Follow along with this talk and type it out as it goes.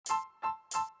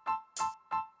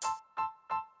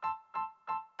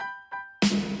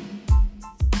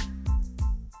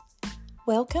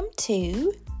Welcome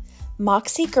to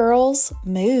Moxie Girls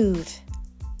Move,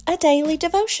 a daily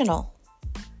devotional.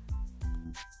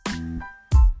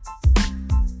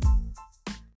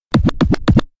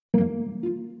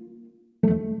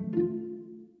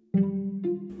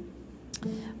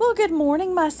 Well, good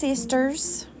morning, my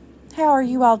sisters. How are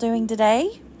you all doing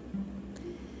today?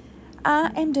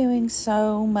 I am doing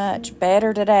so much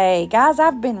better today. Guys,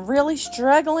 I've been really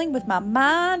struggling with my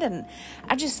mind, and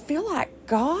I just feel like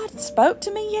God spoke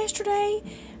to me yesterday,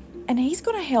 and He's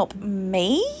going to help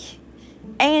me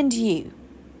and you.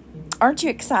 Aren't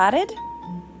you excited?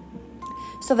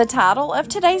 So the title of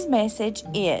today's message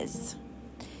is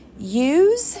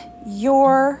Use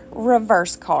Your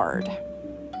Reverse Card.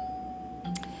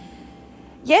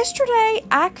 Yesterday,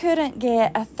 I couldn't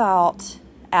get a thought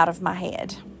out of my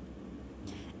head.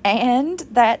 And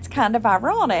that's kind of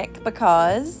ironic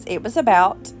because it was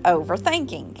about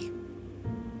overthinking.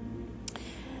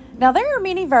 Now, there are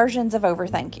many versions of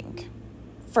overthinking.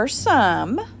 For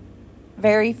some,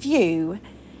 very few,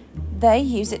 they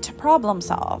use it to problem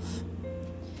solve.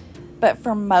 But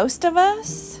for most of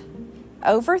us,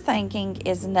 overthinking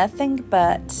is nothing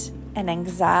but an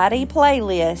anxiety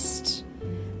playlist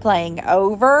playing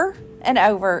over and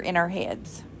over in our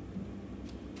heads.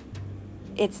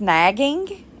 It's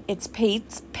nagging. It's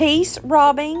peace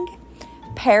robbing,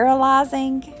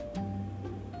 paralyzing,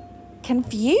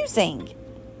 confusing,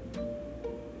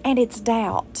 and it's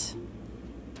doubt.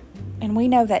 And we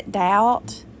know that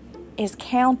doubt is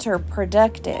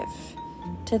counterproductive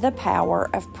to the power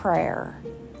of prayer.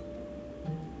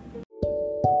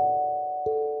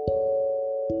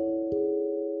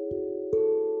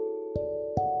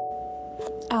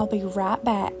 I'll be right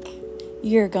back.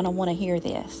 You're going to want to hear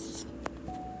this.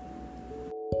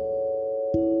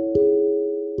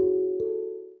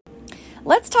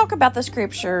 Let's talk about the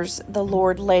scriptures the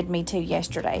Lord led me to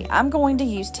yesterday. I'm going to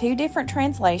use two different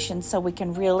translations so we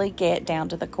can really get down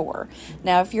to the core.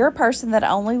 Now, if you're a person that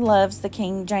only loves the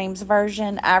King James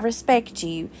Version, I respect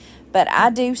you, but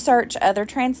I do search other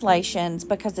translations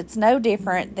because it's no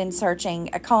different than searching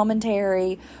a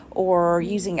commentary or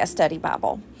using a study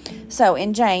Bible. So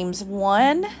in James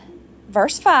 1,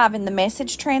 verse 5 in the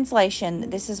Message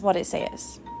translation, this is what it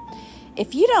says.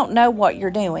 If you don't know what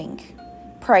you're doing,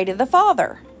 pray to the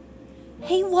Father.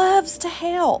 He loves to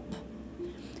help.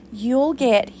 You'll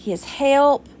get His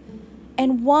help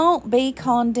and won't be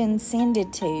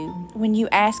condescended to when you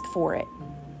ask for it.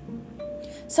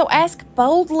 So ask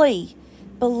boldly,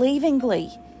 believingly,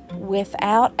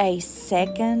 without a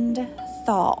second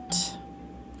thought.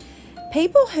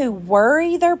 People who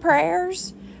worry their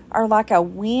prayers are like a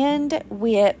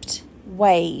wind-whipped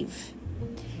wave.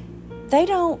 They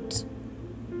don't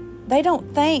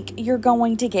think you're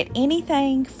going to get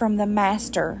anything from the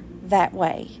Master that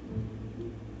way.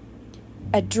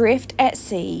 Adrift at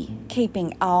sea,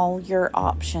 keeping all your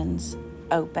options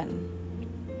open.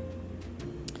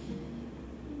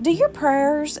 Do your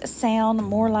prayers sound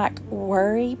more like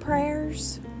worry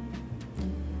prayers?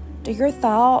 Do your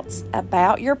thoughts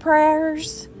about your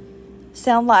prayers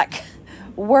sound like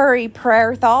worry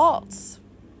prayer thoughts?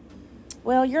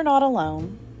 Well, you're not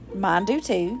alone. Mine do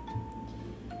too.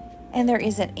 And there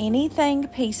isn't anything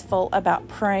peaceful about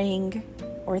praying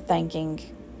or thinking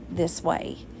this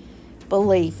way.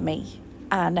 Believe me,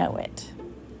 I know it.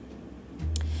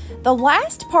 The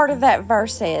last part of that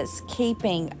verse says,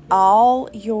 keeping all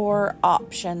your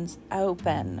options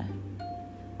open.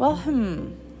 Well,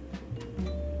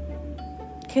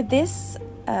 could this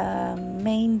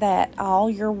mean that all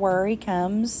your worry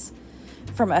comes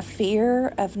from a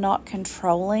fear of not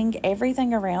controlling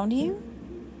everything around you?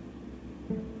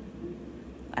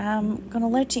 I'm going to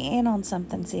let you in on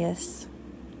something, sis.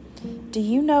 Do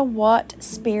you know what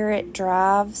spirit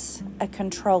drives a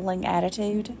controlling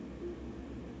attitude?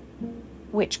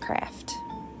 Witchcraft.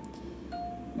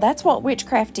 That's what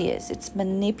witchcraft is. It's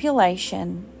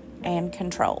manipulation and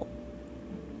control.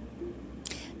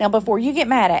 Now, before you get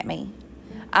mad at me,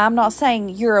 I'm not saying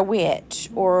you're a witch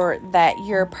or that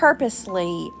you're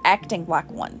purposely acting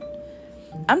like one.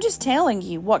 I'm just telling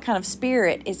you what kind of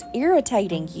spirit is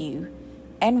irritating you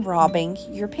and robbing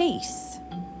your peace.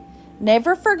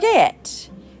 Never forget,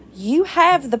 you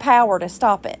have the power to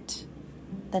stop it.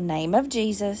 The name of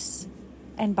Jesus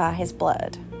and by His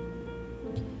blood.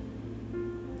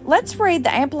 Let's read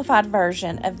the Amplified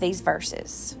version of these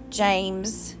verses.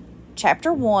 James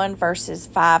chapter 1, verses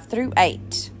 5 through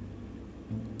 8.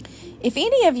 If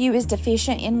any of you is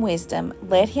deficient in wisdom,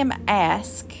 let him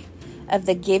ask of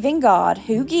the giving God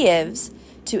who gives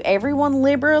to everyone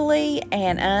liberally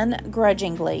and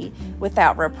ungrudgingly,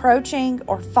 without reproaching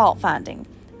or fault-finding,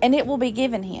 and it will be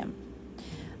given him.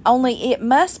 Only it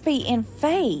must be in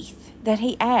faith that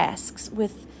he asks,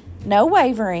 with no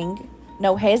wavering,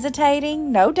 no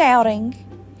hesitating, no doubting.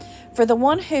 For the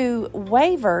one who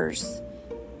wavers,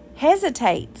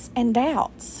 hesitates, and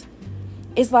doubts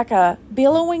is like a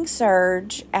billowing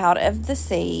surge out of the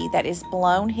sea that is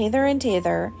blown hither and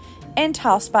thither and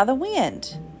tossed by the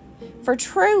wind. For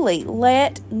truly,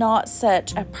 let not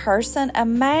such a person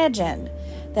imagine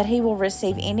that he will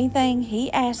receive anything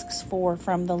he asks for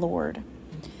from the Lord.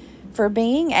 For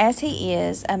being as he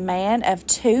is a man of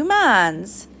two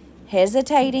minds,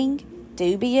 hesitating,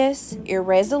 dubious,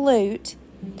 irresolute,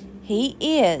 he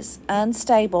is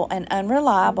unstable and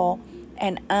unreliable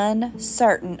and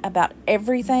uncertain about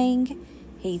everything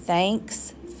he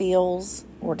thinks, feels,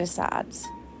 or decides.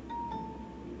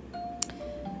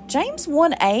 James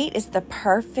 1:8 is the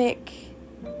perfect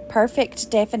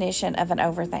definition of an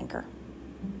overthinker.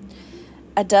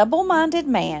 A double-minded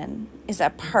man is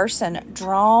a person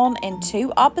drawn in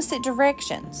two opposite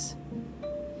directions.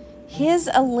 His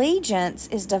allegiance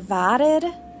is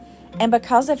divided, and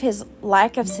because of his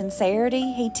lack of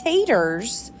sincerity, he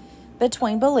teeters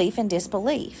between belief and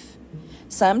disbelief.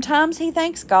 Sometimes he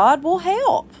thinks God will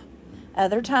help.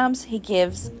 Other times he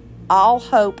gives all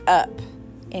hope up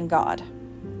in God.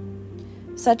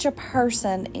 Such a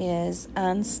person is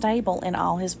unstable in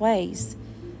all his ways,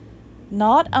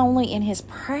 not only in his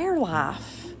prayer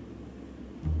life,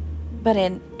 but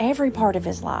in every part of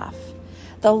his life.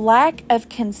 The lack of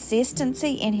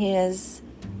consistency in his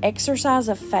exercise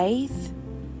of faith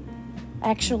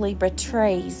actually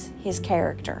betrays his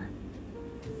character.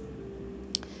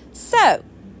 So,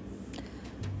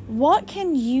 what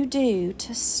can you do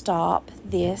to stop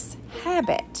this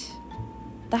habit?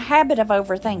 The habit of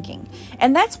overthinking.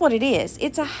 And that's what it is.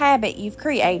 It's a habit you've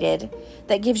created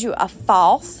that gives you a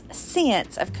false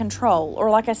sense of control, or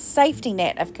like a safety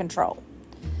net of control.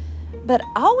 But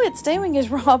all it's doing is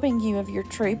robbing you of your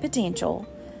true potential,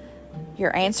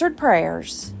 your answered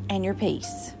prayers, and your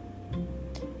peace.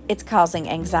 It's causing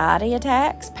anxiety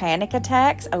attacks, panic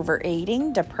attacks,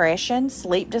 overeating, depression,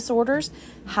 sleep disorders,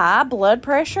 high blood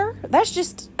pressure. That's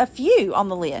just a few on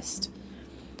the list.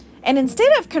 And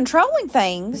instead of controlling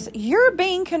things, you're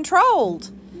being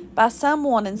controlled by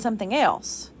someone and something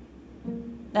else.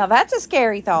 Now that's a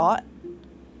scary thought,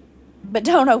 but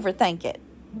don't overthink it.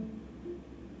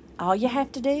 All you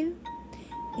have to do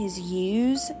is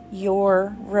use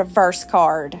your reverse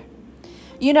card.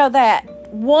 You know,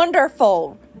 that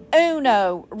wonderful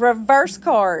Uno reverse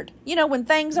card. You know, when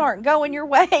things aren't going your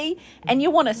way and you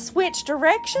want to switch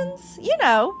directions,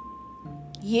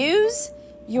 use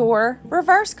your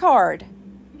reverse card.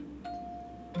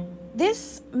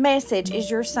 This message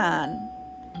is your sign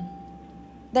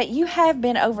that you have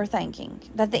been overthinking,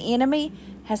 that the enemy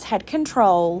has had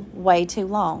control way too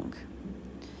long.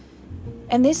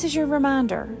 And this is your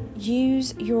reminder.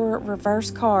 Use your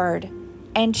reverse card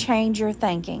and change your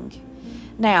thinking.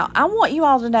 Now, I want you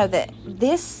all to know that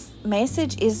this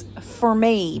message is for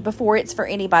me before it's for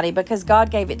anybody, because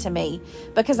God gave it to me,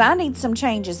 because I need some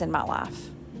changes in my life.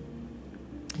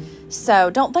 So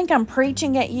don't think I'm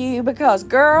preaching at you, because,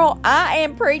 girl, I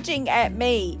am preaching at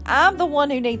me. I'm the one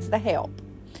who needs the help.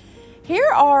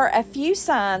 Here are a few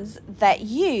signs that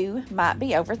you might be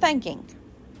overthinking.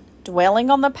 Dwelling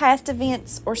on the past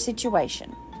events or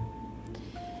situation.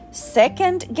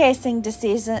 Second-guessing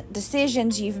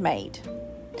decisions you've made.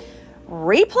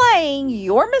 Replaying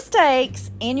your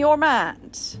mistakes in your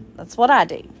mind. That's what I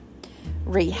do.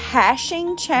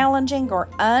 Rehashing challenging or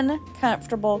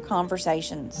uncomfortable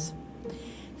conversations.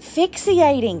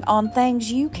 Fixating on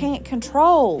things you can't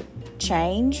control,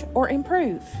 change, or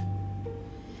improve.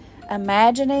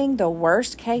 Imagining the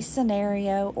worst-case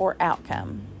scenario or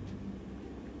outcome.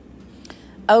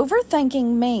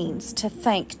 Overthinking means to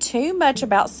think too much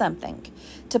about something,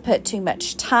 to put too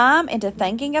much time into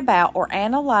thinking about or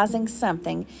analyzing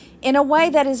something in a way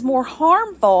that is more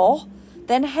harmful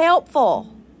than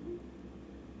helpful.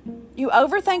 You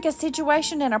overthink a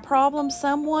situation and a problem.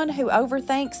 Someone who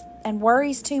overthinks and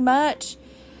worries too much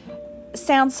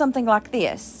sounds something like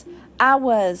this. I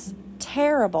was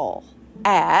terrible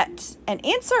at, and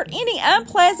insert any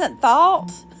unpleasant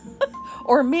thought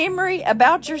or memory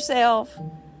about yourself,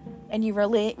 and you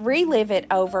relive it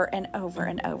over and over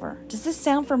and over. Does this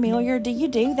sound familiar? Do you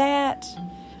do that?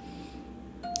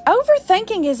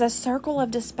 Overthinking is a circle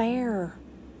of despair.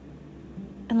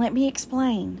 And let me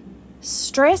explain.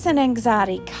 Stress and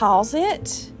anxiety cause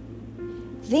it.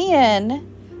 Then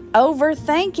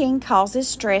overthinking causes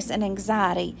stress and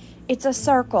anxiety. It's a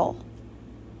circle.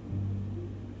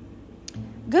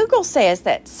 Google says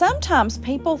that sometimes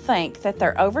people think that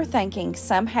their overthinking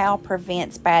somehow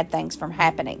prevents bad things from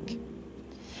happening.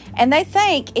 And they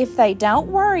think if they don't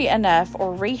worry enough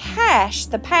or rehash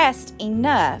the past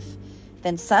enough,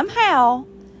 then somehow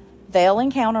they'll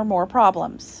encounter more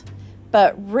problems.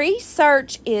 But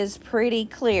research is pretty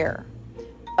clear.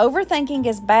 Overthinking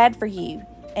is bad for you,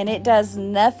 and it does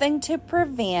nothing to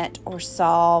prevent or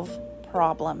solve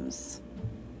problems.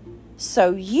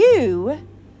 So you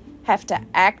have to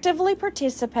actively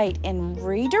participate in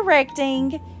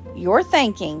redirecting your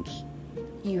thinking.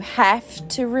 You have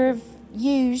to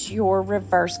use your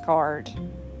reverse card.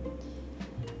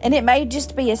 And it may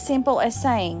just be as simple as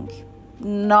saying,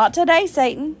 "Not today,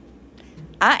 Satan.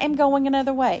 I am going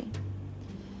another way."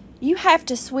 You have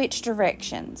to switch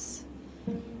directions.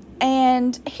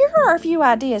 And here are a few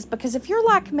ideas, because if you're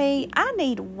like me, I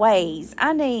need ways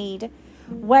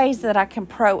that I can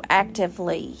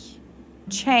proactively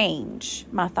change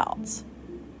my thoughts.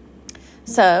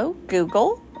 So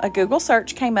a Google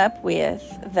search came up with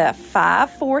the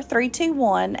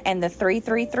 5-4-3-2-1 and the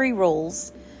 3-3-3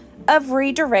 rules of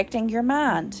redirecting your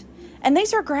mind. And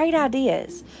these are great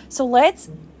ideas. So let's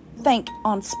think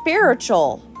on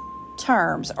spiritual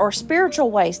terms or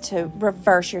spiritual ways to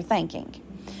reverse your thinking.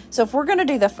 So if we're going to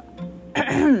do the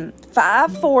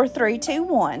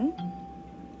 5-4-3-2-1,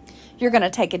 you're going to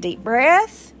take a deep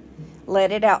breath,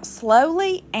 let it out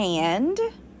slowly, and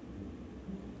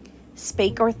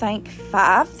speak or think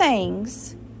 5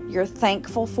 things you're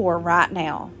thankful for right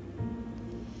now.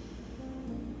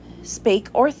 Speak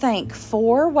or think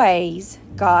 4 ways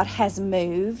God has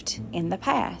moved in the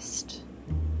past.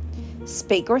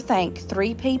 Speak or thank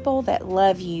 3 people that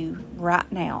love you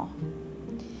right now.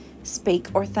 Speak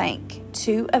or thank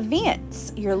 2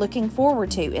 events you're looking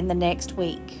forward to in the next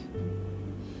week.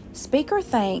 Speak or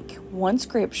thank 1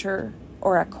 scripture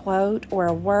or a quote or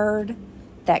a word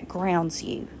that grounds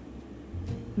you.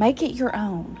 Make it your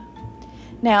own.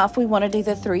 Now, if we want to do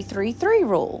the 3-3-3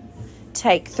 rule,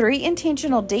 take 3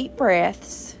 intentional deep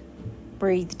breaths,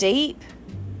 breathe deep,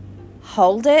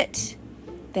 hold it,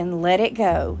 then let it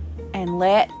go, and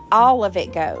let all of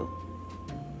it go.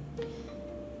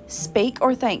 Speak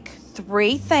or thank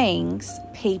 3 things,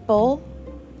 people.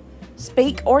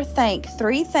 Speak or thank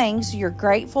 3 things you're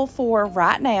grateful for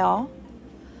right now.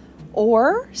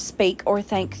 Or speak or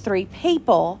thank 3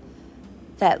 people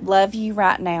that love you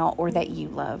right now or that you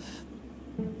love.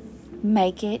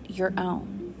 Make it your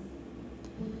own.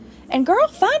 And girl,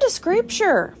 find a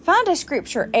scripture. Find a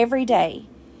scripture every day.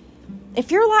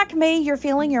 If you're like me, you're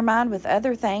filling your mind with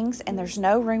other things and there's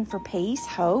no room for peace,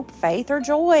 hope, faith, or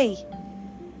joy.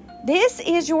 This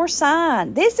is your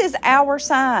sign. This is our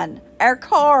sign, our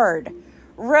card.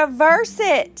 Reverse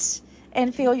it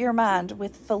and fill your mind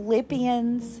with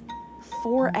Philippians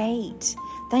 4:8.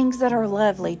 Things that are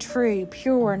lovely, true,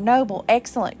 pure, noble,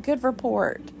 excellent, good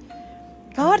report.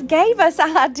 God gave us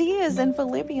ideas in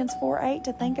Philippians 4:8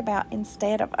 to think about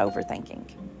instead of overthinking.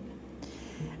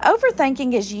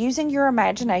 Overthinking is using your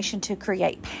imagination to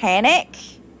create panic.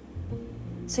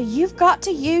 So you've got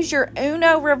to use your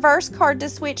Uno reverse card to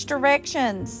switch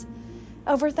directions.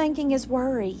 Overthinking is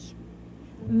worry.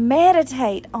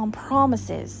 Meditate on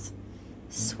promises.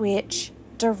 Switch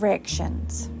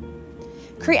directions.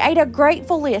 Create a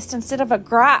grateful list instead of a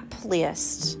gripe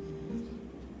list.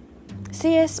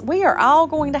 Sis, we are all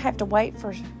going to have to wait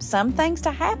for some things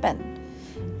to happen.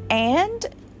 And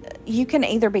you can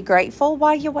either be grateful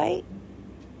while you wait,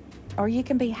 or you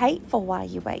can be hateful while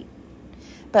you wait.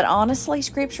 But honestly,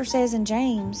 Scripture says in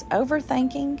James,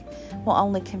 overthinking will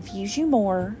only confuse you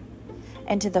more,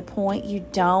 and to the point you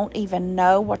don't even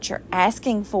know what you're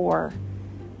asking for.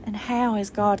 And how is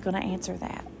God going to answer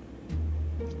that?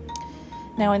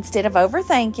 Now, instead of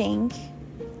overthinking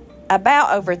about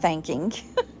overthinking,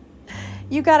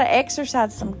 you got to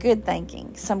exercise some good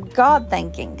thinking, some God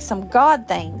thinking, some God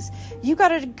things. You got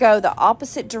to go the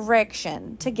opposite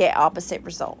direction to get opposite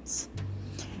results.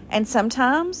 And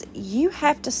sometimes you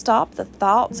have to stop the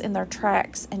thoughts in their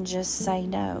tracks and just say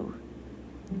no.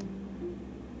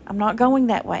 I'm not going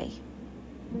that way.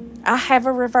 I have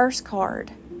a reverse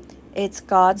card. It's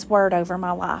God's word over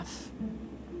my life.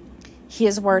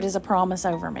 His word is a promise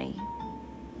over me.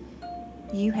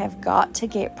 You have got to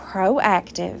get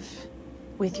proactive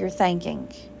with your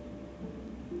thinking,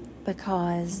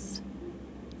 because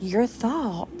your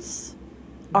thoughts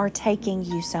are taking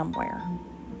you somewhere.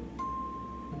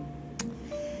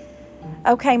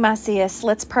 Okay, my sis,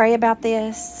 let's pray about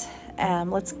this.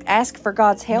 Let's ask for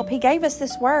God's help. He gave us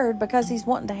this word because He's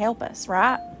wanting to help us,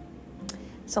 right?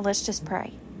 So let's just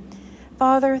pray.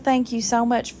 Father, thank you so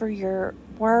much for your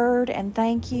word, and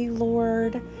thank you,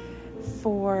 Lord,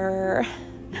 for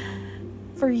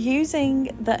for using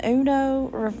the Uno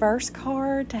reverse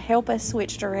card to help us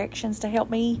switch directions, to help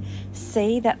me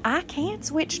see that I can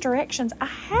switch directions. I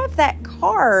have that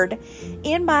card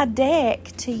in my deck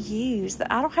to use,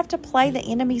 that I don't have to play the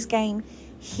enemy's game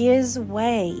his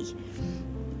way.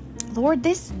 Lord,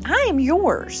 I am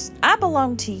yours. I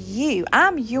belong to you.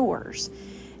 I'm yours.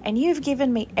 And you've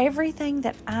given me everything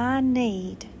that I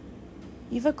need.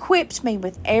 You've equipped me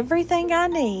with everything I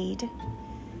need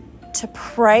to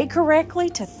pray correctly,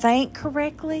 to think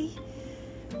correctly.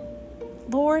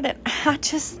 Lord, and I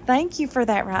just thank you for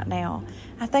that right now.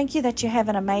 I thank you that you have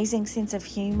an amazing sense of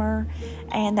humor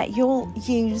and that you'll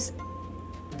use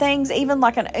things even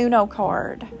like an Uno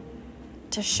card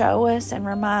to show us and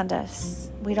remind us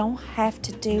we don't have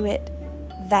to do it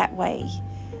that way.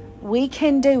 We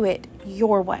can do it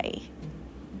your way.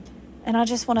 And I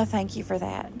just want to thank you for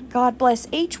that. God bless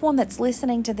each one that's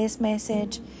listening to this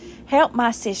message. Help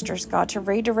my sisters, God, to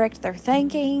redirect their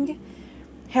thinking.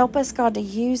 Help us, God, to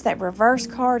use that reverse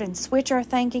card and switch our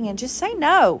thinking and just say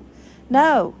no.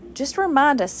 No. Just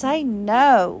remind us, say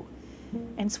no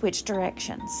and switch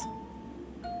directions.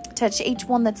 Touch each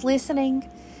one that's listening.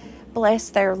 Bless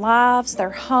their lives,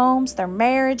 their homes, their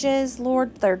marriages,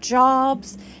 Lord, their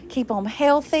jobs. Keep them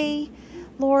healthy,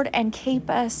 Lord, and keep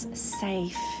us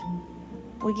safe.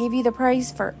 We give you the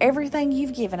praise for everything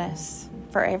you've given us,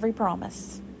 for every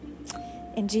promise.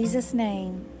 In Jesus'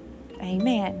 name,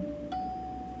 amen.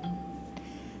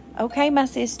 Okay, my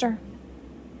sister.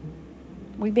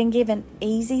 We've been given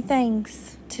easy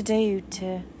things to do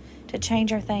to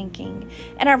change our thinking.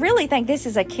 And I really think this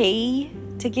is a key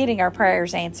to getting our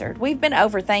prayers answered. We've been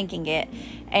overthinking it,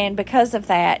 and because of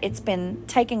that, it's been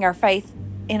taking our faith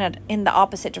in the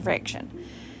opposite direction.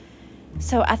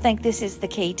 So I think this is the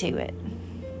key to it.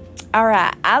 All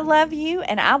right, I love you,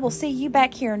 and I will see you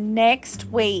back here next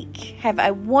week. Have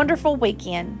a wonderful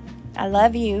weekend. I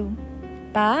love you.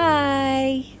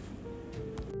 Bye.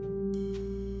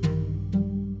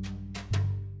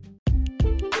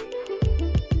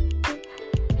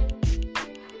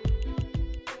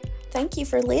 Thank you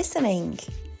for listening.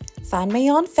 Find me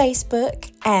on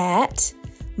Facebook at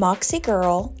Moxie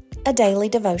Girl, a daily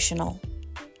devotional.